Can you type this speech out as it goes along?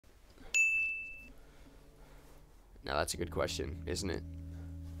Now that's a good question, isn't it?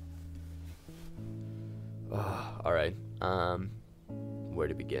 All right. Where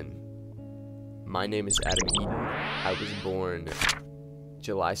to begin? My name is Adam Eden. I was born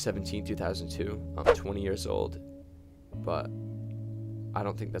July 17, 2002. I'm 20 years old, but I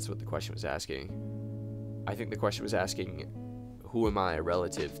don't think that's what the question was asking. I think the question was asking, who am I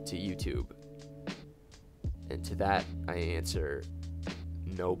relative to YouTube? And to that, I answer,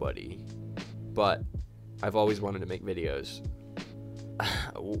 nobody. But I've always wanted to make videos.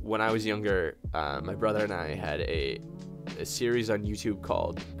 When I was younger, my brother and I had a series on YouTube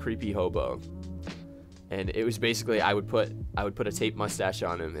called Creepy Hobo, and it was basically I would put a tape mustache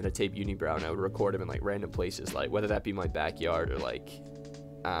on him and a tape unibrow, and I would record him in like random places, like whether that be my backyard or like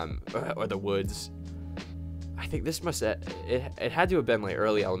or the woods. I think this it had to have been like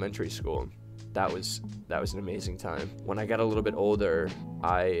early elementary school. That was an amazing time. When I got a little bit older,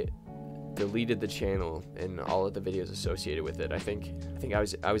 I deleted the channel and all of the videos associated with it. I think I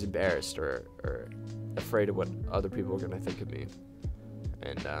was embarrassed or afraid of what other people were gonna think of me,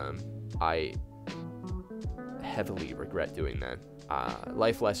 and I heavily regret doing that.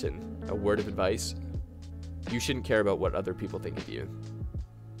 Life lesson, a word of advice: you shouldn't care about what other people think of you.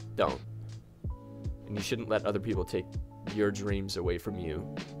 Don't. And you shouldn't let other people take your dreams away from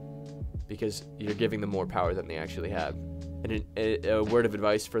you, because you're giving them more power than they actually have. And a word of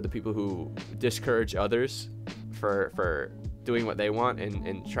advice for the people who discourage others for doing what they want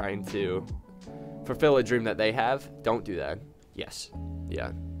and trying to fulfill a dream that they have: don't do that. Yes,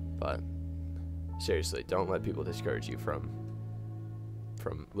 yeah, but seriously, don't let people discourage you from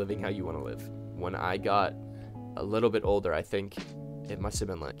living how you want to live. When I got a little bit older, I think it must have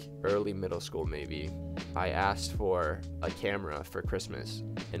been like early middle school maybe, I asked for a camera for Christmas,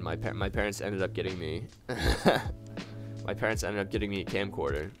 and my parents ended up getting me my parents ended up getting me a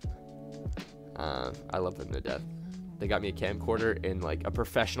camcorder. I love them to death. They got me a camcorder in like a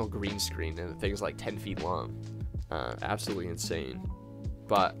professional green screen, and the thing's like 10 feet long. Absolutely insane.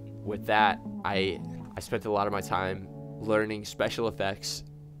 But with that, I spent a lot of my time learning special effects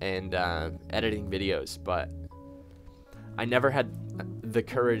and editing videos, but I never had the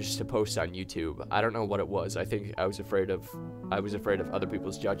courage to post on YouTube. I don't know what it was. I think I was afraid of other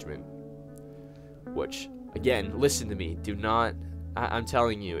people's judgment. Which, again, listen to me. Do not. I'm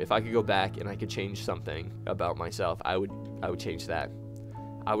telling you, if I could go back and I could change something about myself, I would change that.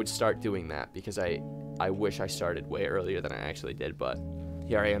 I would start doing that, because I wish I started way earlier than I actually did. But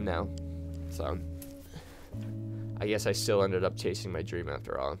here I am now. So I guess I still ended up chasing my dream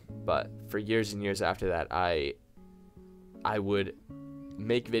after all. But for years and years after that, I would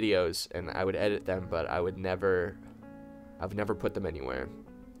make videos and I would edit them, but I would never put them anywhere.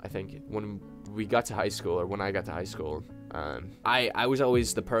 I think when we got to high school, or when I got to high school, I was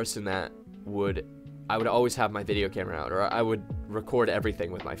always the person that I would always have my video camera out, or I would record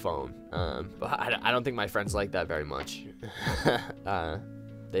everything with my phone. But I don't think my friends liked that very much.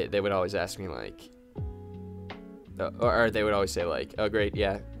 They would always ask me like, or they would always say like, oh great,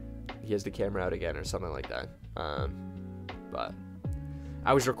 yeah, he has the camera out again, or something like that. But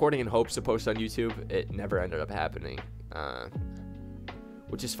I was recording in hopes to post on YouTube. It never ended up happening,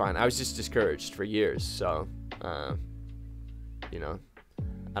 which is fine. I was just discouraged for years. So, you know,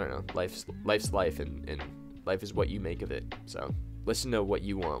 I don't know. Life's life, and life is what you make of it. So listen to what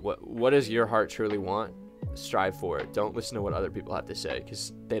you want. What does your heart truly want? Strive for it. Don't listen to what other people have to say,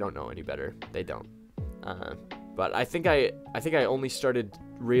 because they don't know any better. They don't. But I think I only started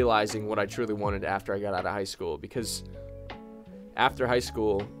realizing what I truly wanted after I got out of high school, because after high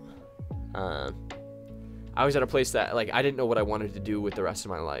school, I was at a place that like I didn't know what I wanted to do with the rest of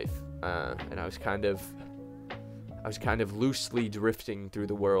my life, and I was kind of loosely drifting through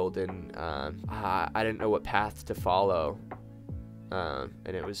the world, and I didn't know what path to follow, and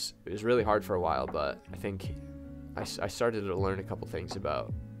it was really hard for a while. But I think I started to learn a couple things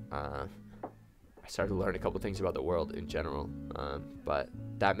about the world in general, but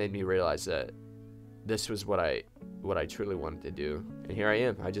that made me realize that this was what I truly wanted to do, and here I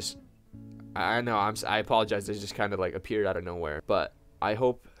am. I know I apologize. This just kind of like appeared out of nowhere, but I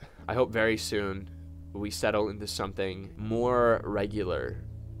hope very soon we settle into something more regular,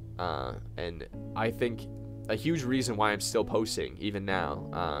 and I think a huge reason why I'm still posting even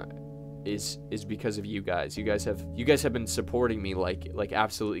now is because of you guys. You guys have been supporting me like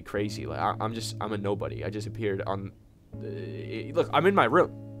absolutely crazy. Like I'm a nobody. I just appeared on. Look, I'm in my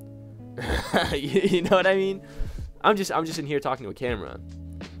room. You know what I mean? I'm just in here talking to a camera.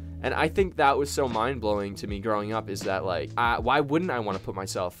 And I think that was so mind-blowing to me growing up, is that like, why wouldn't I want to put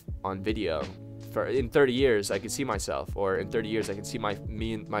myself on video for in 30 years I could see myself, or in 30 years I can see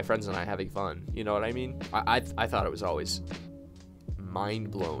me and my friends and I having fun. You know what I mean? I thought it was always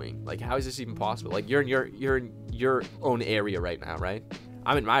mind-blowing. Like, how is this even possible? Like, you're in your own area right now, right?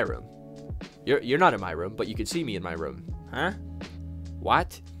 I'm in my room. You're not in my room, but you can see me in my room. Huh?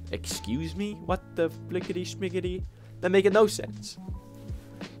 What? Excuse me? What the flickety schmiggity? That making no sense.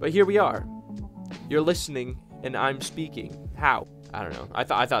 But here we are. You're listening and I'm speaking. How? I don't know. I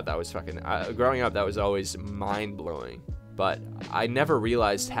thought that was fucking growing up, that was always mind-blowing. But I never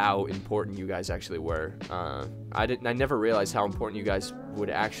realized how important you guys actually were. I never realized how important you guys would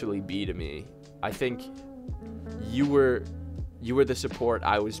actually be to me. I think you were the support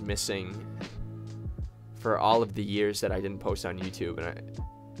I was missing for all of the years that I didn't post on YouTube, and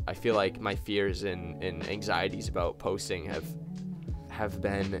I feel like my fears and anxieties about posting have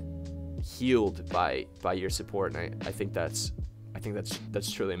been healed by your support, and I think that's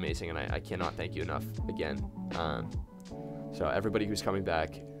truly amazing, and I cannot thank you enough again. So everybody who's coming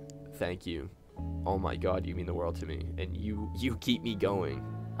back, thank you. Oh my God, you mean the world to me, and you keep me going.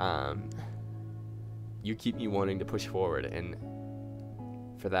 You keep me wanting to push forward, and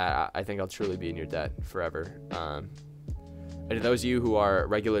for that, I think I'll truly be in your debt forever. And to those of you who are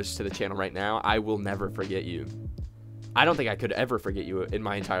regulars to the channel right now, I will never forget you. I don't think I could ever forget you in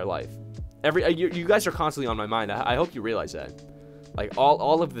my entire life. You guys are constantly on my mind. I hope you realize that. Like,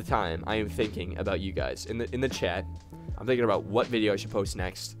 all of the time, I am thinking about you guys in the chat. I'm thinking about what video I should post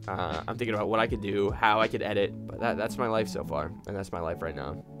next. I'm thinking about what I could do, how I could edit. But that's my life so far, and that's my life right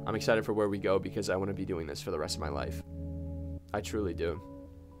now. I'm excited for where we go because I want to be doing this for the rest of my life. I truly do.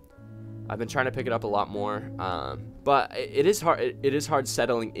 I've been trying to pick it up a lot more, but it is hard. It is hard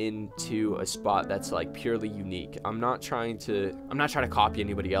settling into a spot that's like purely unique. I'm not trying to copy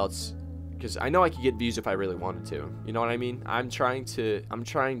anybody else, because I know I could get views if I really wanted to. You know what I mean? I'm trying to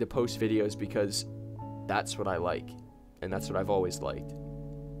post videos because that's what I like, and that's what I've always liked.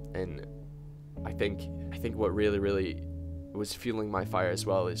 And I think what really was fueling my fire as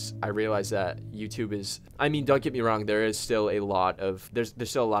well is I realized that YouTube is, I mean, don't get me wrong, there is still a lot of there's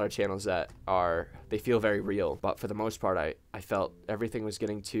still a lot of channels that they feel very real, but for the most part I felt everything was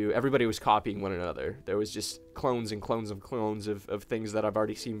everybody was copying one another. There was just clones and clones of clones of things that I've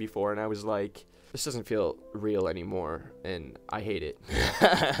already seen before, and I was like, this doesn't feel real anymore, and I hate it.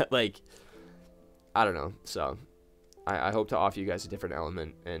 Like, I don't know. So I hope to offer you guys a different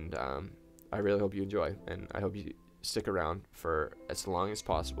element, and I really hope you enjoy, and I hope you stick around for as long as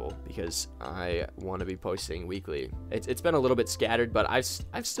possible, because I want to be posting weekly. It's been a little bit scattered, but I've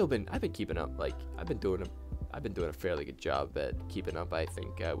been keeping up. Like, I've been doing a fairly good job at keeping up, I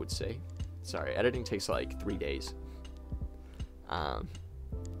think I would say. Sorry, editing takes like 3 days.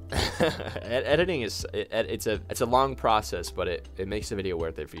 Editing it's a long process, but it makes the video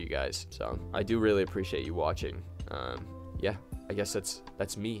worth it for you guys. So I do really appreciate you watching. Yeah, I guess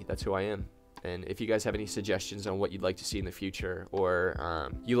that's me. That's who I am. And if you guys have any suggestions on what you'd like to see in the future, or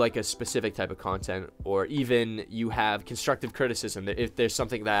you like a specific type of content, or even you have constructive criticism, if there's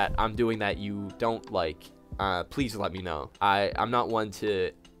something that I'm doing that you don't like, please let me know. I'm not one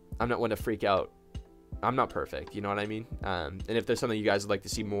to freak out. I'm not perfect, you know what I mean? And if there's something you guys would like to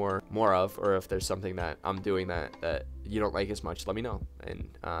see more of, or if there's something that I'm doing that you don't like as much, let me know, and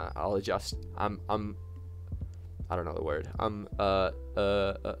I'll adjust. I don't know the word. I'm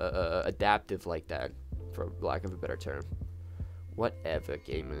adaptive like that, for lack of a better term. Whatever,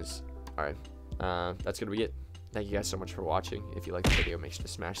 gamers. Alright, that's gonna be it. Thank you guys so much for watching. If you like the video, make sure to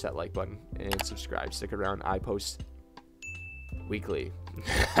smash that like button and subscribe. Stick around. I post weekly.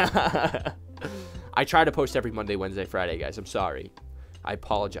 I try to post every Monday, Wednesday, Friday, guys. I'm sorry. I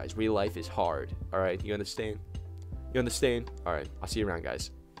apologize. Real life is hard. Alright, you understand? You understand? Alright, I'll see you around,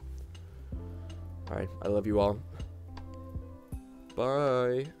 guys. Alright, I love you all.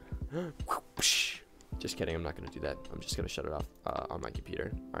 Bye. Just kidding, I'm not gonna do that. I'm just gonna shut it off on my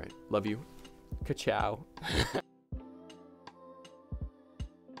computer. Alright, love you. Ka-chow.